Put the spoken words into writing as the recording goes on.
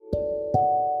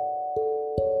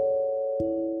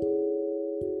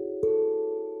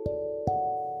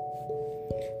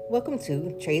Welcome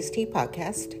to Trey's Tea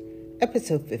Podcast,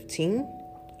 Episode 15,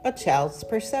 A Child's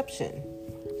Perception.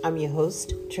 I'm your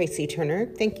host, Tracy Turner.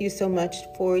 Thank you so much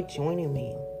for joining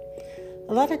me.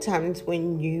 A lot of times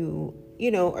when you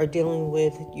are dealing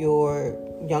with your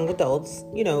young adults,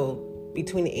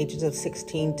 between the ages of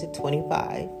 16 to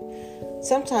 25,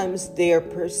 sometimes their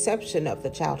perception of the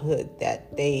childhood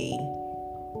that they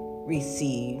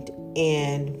received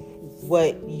and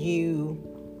what you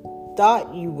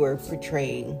thought you were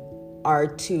portraying are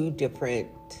two different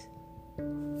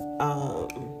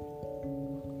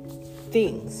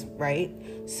things, right?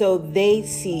 So they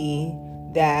see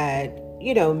that,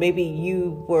 maybe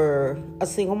you were a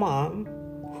single mom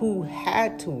who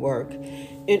had to work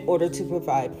in order to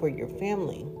provide for your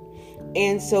family.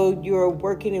 And so you're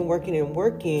working and working and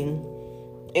working,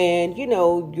 and,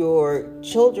 your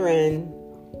children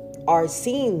are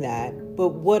seeing that,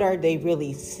 but what are they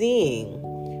really seeing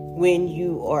when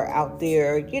you are out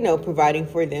there, providing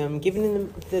for them, giving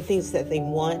them the things that they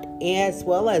want as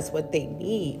well as what they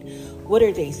need? What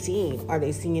are they seeing? Are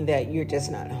they seeing that you're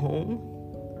just not home?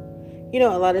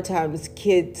 A lot of times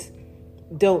kids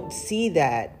don't see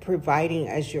that providing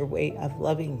as your way of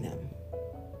loving them,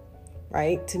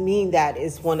 right? To me, that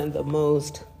is one of the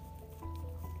most,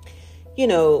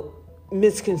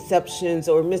 misconceptions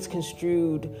or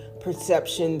misconstrued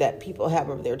perception that people have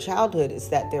of their childhood is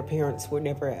that their parents were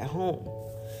never at home.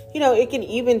 It can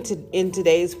even in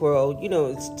today's world,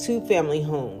 it's two-family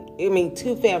home.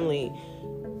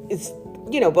 It's,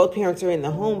 both parents are in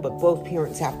the home, but both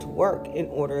parents have to work in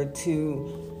order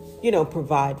to,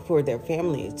 provide for their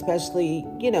family, especially,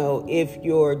 if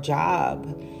your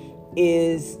job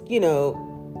is,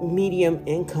 medium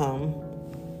income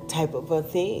type of a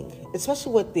thing,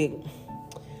 especially with the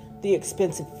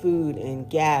expensive food and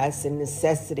gas and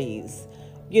necessities.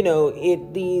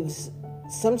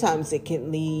 Sometimes it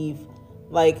can leave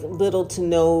like little to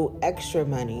no extra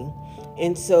money.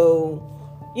 And so,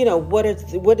 what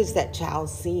is that child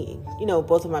seeing?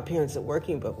 Both of my parents are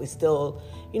working, but we still,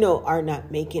 are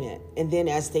not making it. And then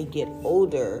as they get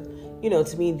older,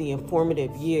 to me, the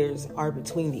informative years are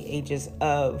between the ages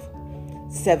of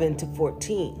 7 to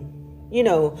 14.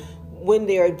 When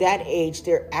they're that age,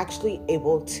 they're actually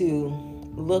able to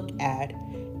look at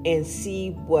and see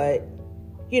what,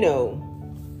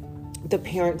 the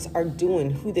parents are doing,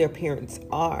 who their parents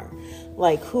are,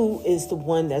 like who is the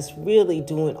one that's really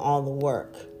doing all the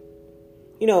work,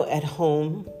 at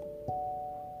home,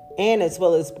 and as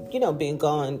well as, being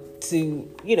gone to,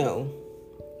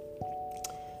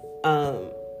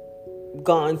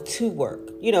 gone to work,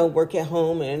 work at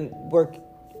home and work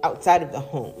outside of the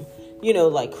home.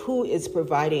 Like who is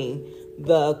providing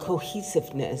the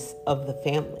cohesiveness of the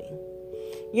family,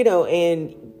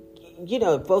 and,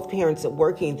 if both parents are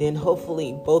working, then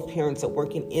hopefully both parents are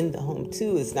working in the home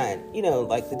too. It's not,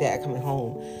 like the dad coming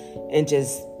home and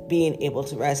just being able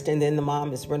to rest, and then the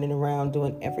mom is running around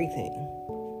doing everything.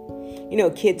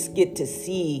 Kids get to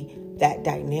see that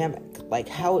dynamic, like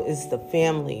how is the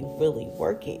family really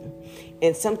working?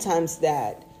 And sometimes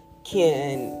that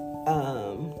can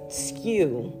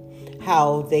skew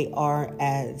how they are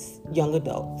as young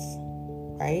adults,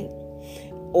 right?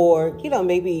 Or,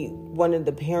 maybe one of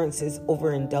the parents is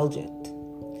overindulgent.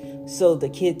 So the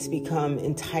kids become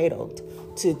entitled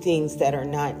to things that are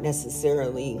not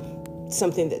necessarily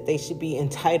something that they should be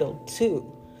entitled to.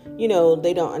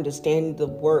 They don't understand the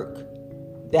work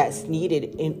that's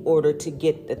needed in order to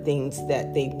get the things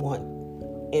that they want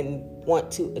and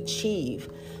want to achieve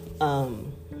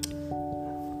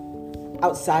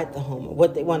outside the home, or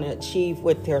what they want to achieve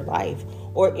with their life.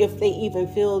 Or if they even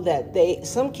feel that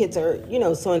some kids are,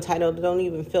 so entitled, they don't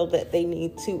even feel that they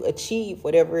need to achieve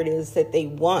whatever it is that they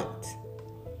want.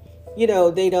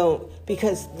 They don't,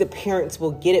 because the parents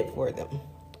will get it for them.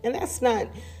 And that's not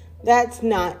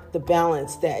the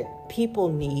balance that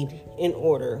people need in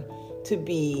order to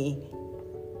be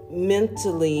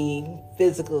mentally,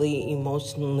 physically,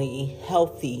 emotionally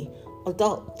healthy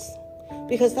adults.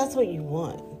 Because that's what you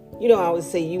want. I would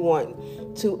say you want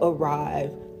to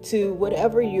arrive to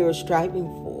whatever you're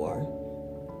striving for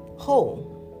whole,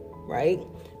 right?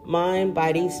 Mind,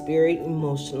 body, spirit,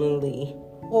 emotionally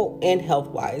whole, and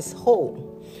health-wise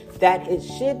whole. That it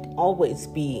should always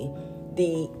be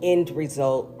the end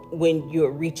result when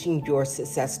you're reaching your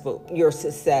success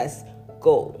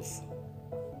goals,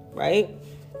 right?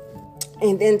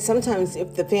 And then sometimes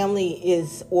if the family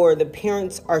is, or the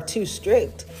parents are too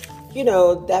strict,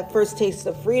 that first taste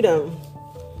of freedom,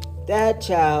 that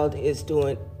child is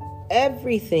doing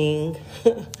everything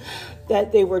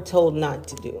that they were told not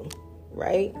to do,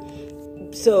 right?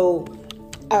 So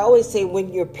I always say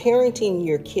when you're parenting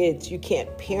your kids, you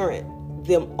can't parent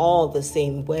them all the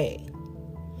same way.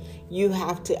 You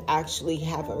have to actually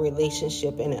have a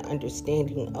relationship and an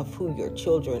understanding of who your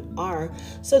children are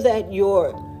so that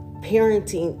your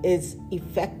parenting is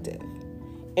effective.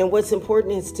 And what's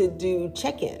important is to do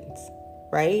check-ins,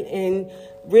 right? And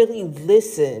really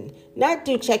listen. Not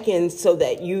do check-ins so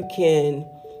that you can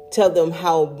tell them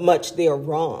how much they're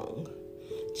wrong.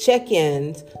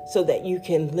 Check-ins so that you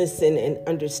can listen and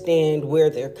understand where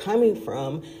they're coming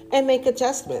from and make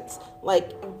adjustments.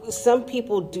 Like, some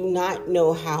people do not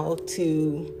know how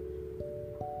to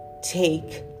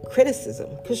take criticism,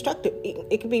 constructive.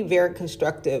 It can be very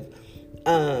constructive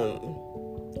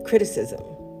criticism.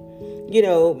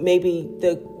 Maybe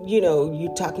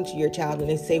you're talking to your child and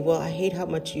they say, well, I hate how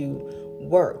much you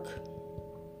work.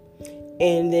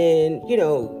 And then,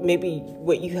 maybe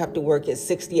what you have to work is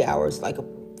 60 hours, like a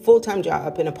full-time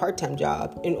job and a part-time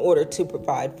job, in order to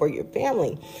provide for your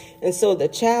family. And so the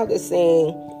child is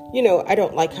saying, I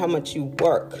don't like how much you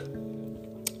work.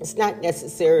 It's not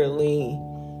necessarily,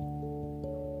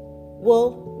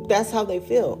 well, that's how they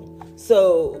feel.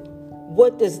 So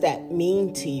what does that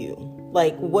mean to you?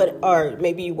 Like,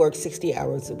 maybe you work 60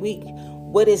 hours a week.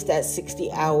 What is that 60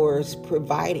 hours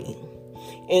providing?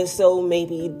 And so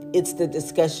maybe it's the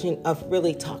discussion of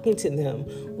really talking to them.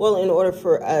 Well, in order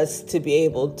for us to be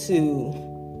able to,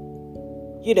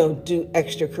 do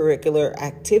extracurricular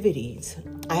activities,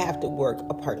 I have to work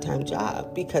a part-time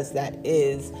job because that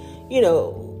is,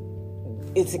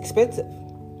 it's expensive,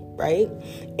 right?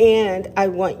 And I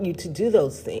want you to do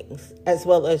those things as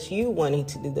well as you wanting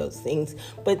to do those things.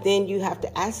 But then you have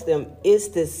to ask them, is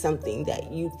this something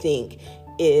that you think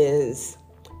is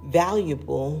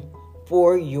valuable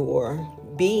for your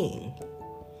being,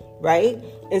 right?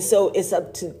 And so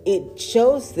it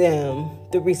shows them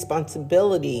the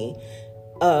responsibility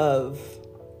of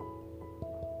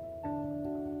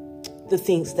the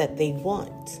things that they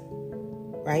want,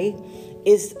 right?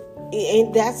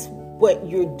 And that's what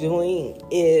you're doing,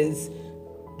 is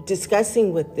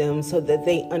discussing with them so that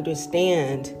they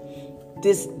understand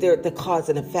the cause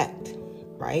and effect,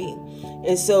 right?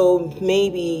 And so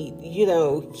maybe,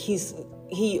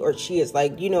 he or she is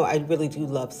like, I really do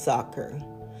love soccer,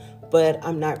 but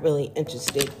I'm not really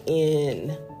interested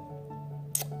in,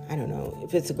 I don't know,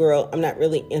 if it's a girl, I'm not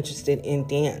really interested in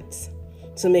dance.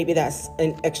 So maybe that's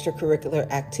an extracurricular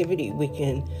activity we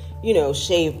can,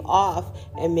 shave off,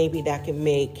 and maybe that can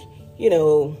make,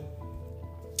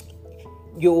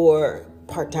 your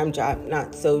part-time job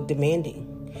not so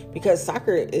demanding, because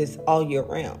soccer is all year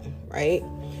round, right?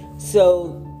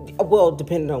 So, well,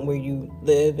 depending on where you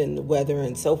live and the weather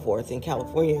and so forth, in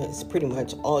California, it's pretty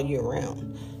much all year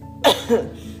round.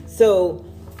 So,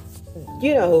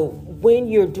 when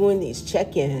you're doing these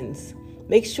check-ins,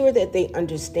 make sure that they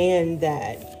understand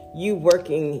that you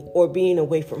working or being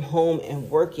away from home and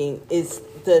working is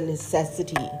the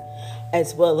necessity,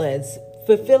 as well as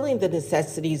fulfilling the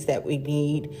necessities that we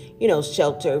need,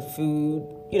 shelter, food,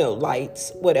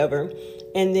 lights, whatever.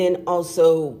 And then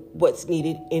also what's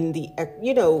needed in the,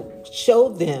 show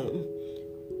them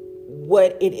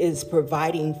what it is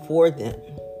providing for them.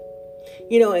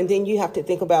 And then you have to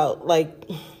think about, like,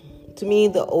 to me,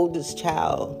 the oldest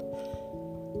child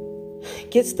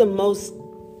gets the most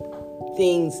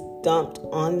things dumped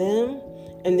on them,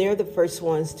 and they're the first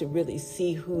ones to really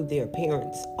see who their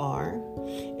parents are.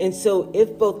 And so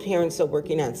if both parents are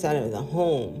working outside of the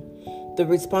home, the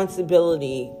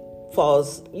responsibility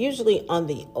falls usually on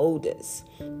the oldest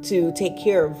to take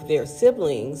care of their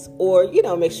siblings, or,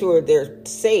 make sure they're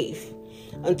safe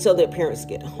until their parents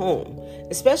get home,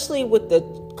 especially with the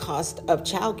cost of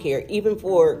childcare. Even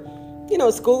for,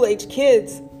 school-age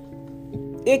kids,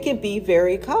 it can be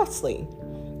very costly.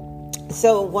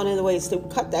 So one of the ways to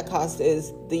cut that cost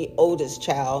is the oldest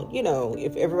child,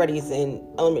 if everybody's in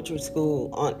elementary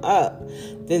school on up,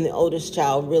 then the oldest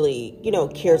child really,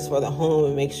 cares for the home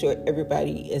and makes sure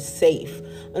everybody is safe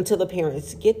until the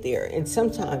parents get there. And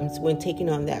sometimes when taking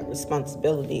on that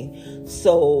responsibility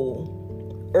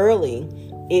so early,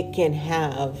 it can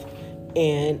have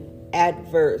an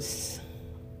adverse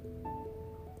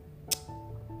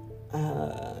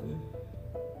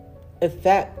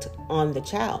effect on the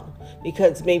child,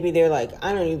 because maybe they're like,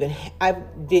 I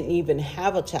didn't even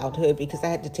have a childhood because I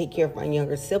had to take care of my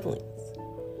younger siblings.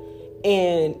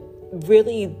 And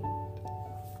really,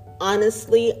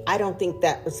 honestly, I don't think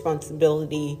that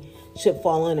responsibility should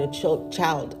fall on a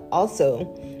child also,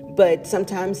 but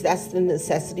sometimes that's the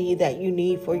necessity that you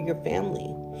need for your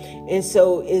family. And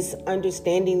so it's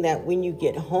understanding that when you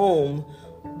get home,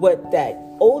 what that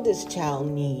oldest child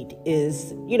need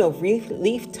is,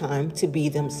 relief time to be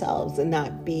themselves and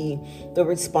not be the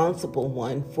responsible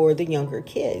one for the younger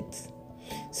kids.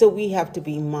 So we have to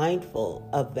be mindful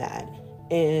of that.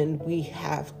 And we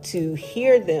have to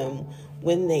hear them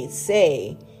when they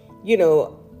say,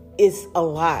 it's a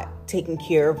lot taking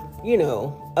care of,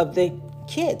 of the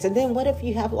kids. And then what if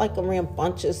you have like a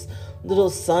rambunctious little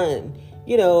son,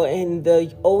 and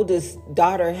the oldest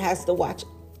daughter has to watch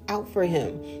out for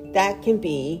him? That can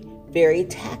be very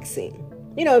taxing.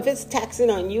 If it's taxing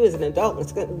on you as an adult,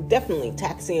 it's definitely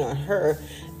taxing on her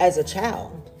as a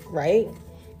child, right?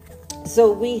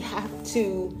 So we have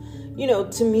to,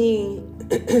 to me,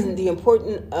 the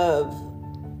importance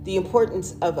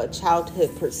of a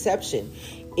childhood perception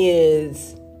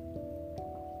is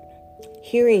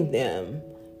hearing them,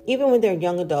 even when they're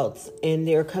young adults and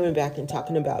they're coming back and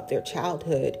talking about their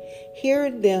childhood.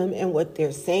 Hear them and what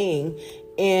they're saying,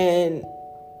 and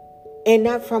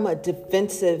not from a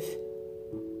defensive,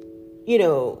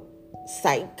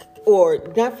 psych, or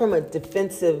not from a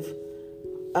defensive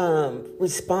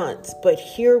response, but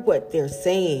hear what they're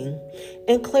saying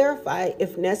and clarify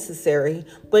if necessary,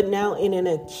 but now in an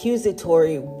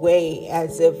accusatory way,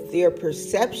 as if their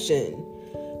perception,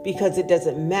 because it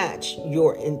doesn't match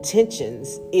your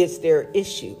intentions, is their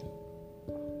issue.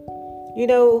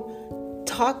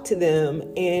 Talk to them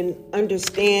and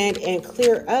understand and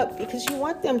clear up, because you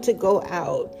want them to go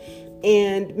out,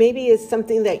 and maybe it's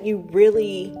something that you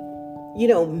really,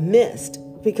 missed.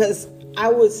 Because I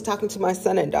was talking to my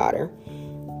son and daughter.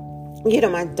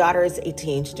 My daughter is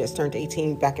 18. She just turned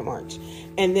 18 back in March.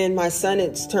 And then my son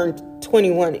has turned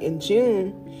 21 in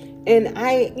June. And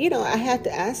I had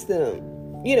to ask them,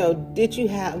 did you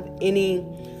have any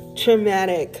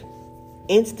traumatic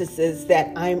instances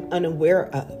that I'm unaware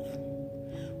of?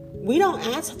 We don't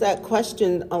ask that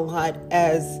question a lot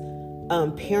as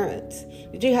parents.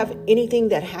 Did you have anything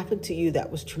that happened to you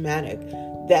that was traumatic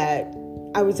that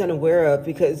I was unaware of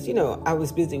because, I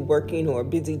was busy working or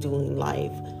busy doing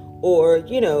life, or,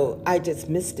 I just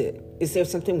missed it? Is there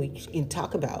something we can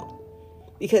talk about?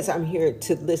 Because I'm here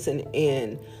to listen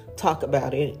and talk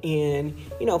about it and,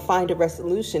 find a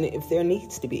resolution if there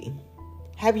needs to be.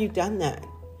 Have you done that?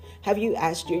 Have you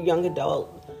asked your young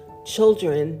adult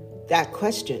children that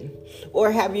question?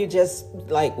 Or have you just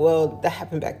like, well, that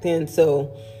happened back then,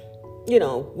 so,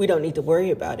 we don't need to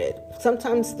worry about it?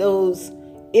 Sometimes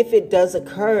if it does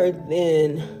occur,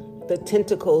 then the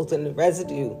tentacles and the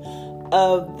residue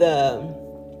of the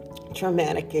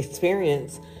traumatic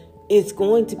experience is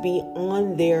going to be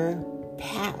on their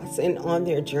paths and on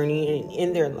their journey and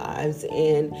in their lives,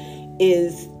 and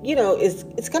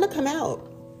it's going to come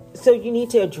out. So you need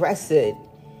to address it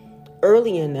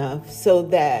early enough so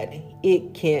that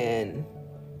it can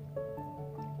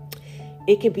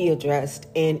be addressed,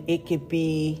 and it could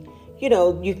be,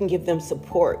 you can give them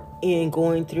support in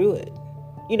going through it,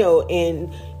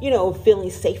 and, feeling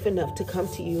safe enough to come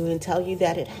to you and tell you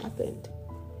that it happened.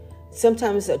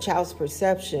 Sometimes a child's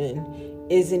perception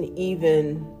isn't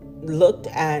even looked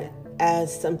at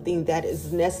as something that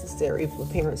is necessary for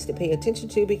parents to pay attention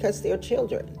to because they're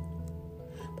children.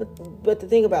 But the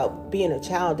thing about being a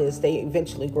child is they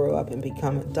eventually grow up and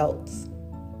become adults,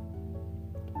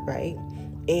 right?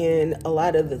 And a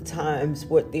lot of the times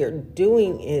what they're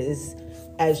doing is,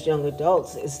 as young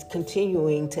adults, is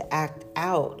continuing to act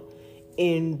out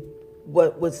in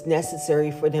what was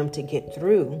necessary for them to get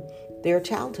through their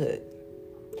childhood.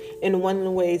 And one of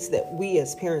the ways that we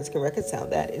as parents can reconcile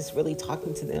that is really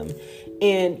talking to them.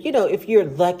 And, if you're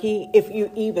lucky, if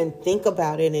you even think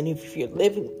about it, and if you're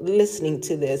listening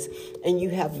to this and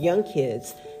you have young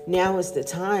kids, now is the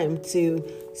time to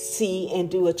see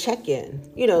and do a check-in.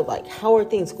 Like, how are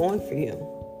things going for you?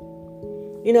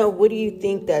 What do you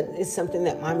think that is something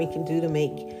that mommy can do to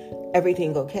make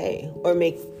everything okay, or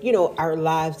make, our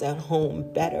lives at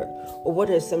home better? Or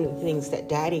what are some of the things that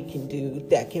daddy can do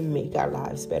that can make our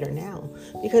lives better now?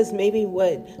 Because maybe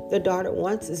what the daughter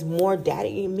wants is more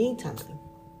daddy and me time,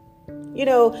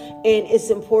 and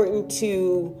it's important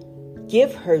to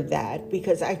give her that,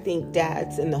 because I think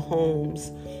dads in the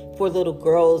homes for little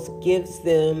girls gives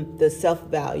them the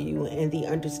self-value and the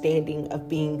understanding of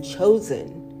being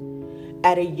chosen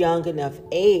at a young enough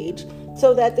age,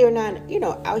 so that they're not,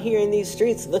 out here in these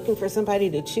streets looking for somebody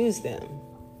to choose them,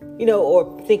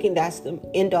 or thinking that's the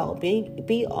end all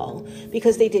be all,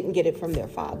 because they didn't get it from their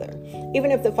father.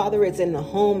 Even if the father is in the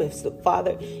home, if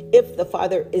the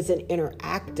father isn't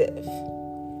interactive,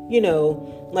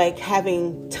 like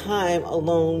having time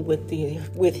alone with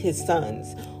his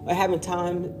sons, or having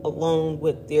time alone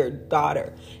with their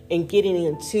daughter, and getting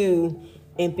into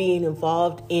and being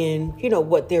involved in,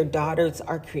 what their daughters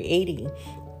are creating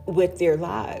with their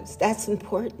lives. That's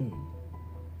important,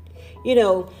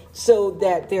 so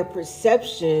that their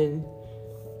perception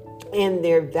and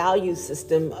their value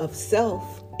system of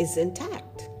self is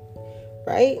intact,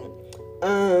 right?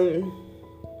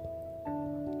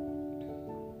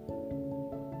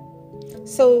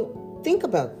 So think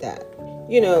about that.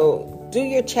 Do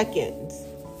your check-ins.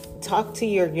 Talk to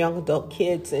your young adult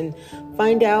kids and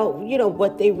find out,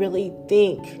 what they really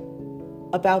think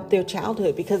about their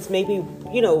childhood, because maybe,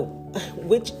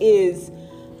 which is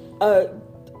a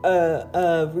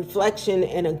reflection,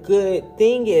 and a good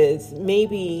thing is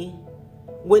maybe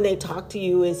when they talk to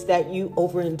you is that you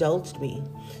overindulged me.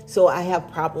 So I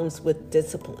have problems with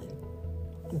disciplining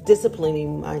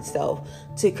myself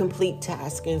to complete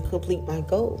tasks and complete my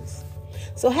goals.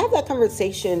 So have that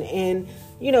conversation, and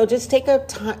just take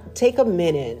a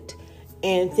minute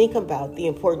and think about the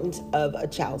importance of a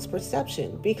child's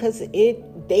perception, because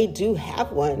they do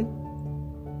have one,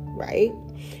 right?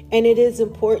 And it is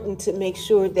important to make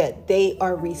sure that they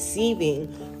are receiving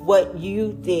what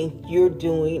you think you're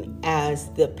doing as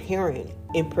the parent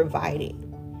in providing.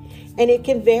 And it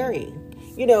can vary.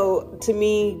 To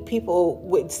me, people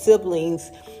with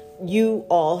siblings, you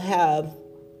all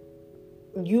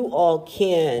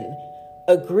can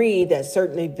agree that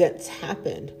certain events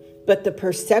happened, but the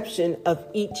perception of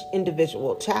each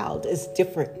individual child is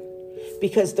different,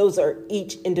 because those are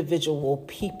each individual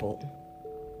people.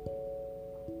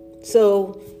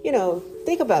 So,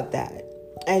 think about that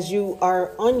as you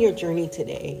are on your journey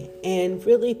today, and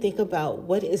really think about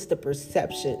what is the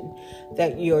perception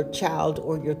that your child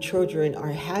or your children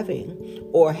are having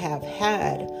or have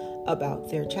had about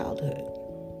their childhood.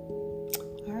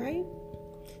 All right.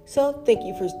 So thank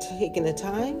you for taking the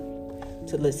time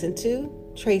to listen to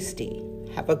Tracy.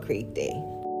 Have a great day.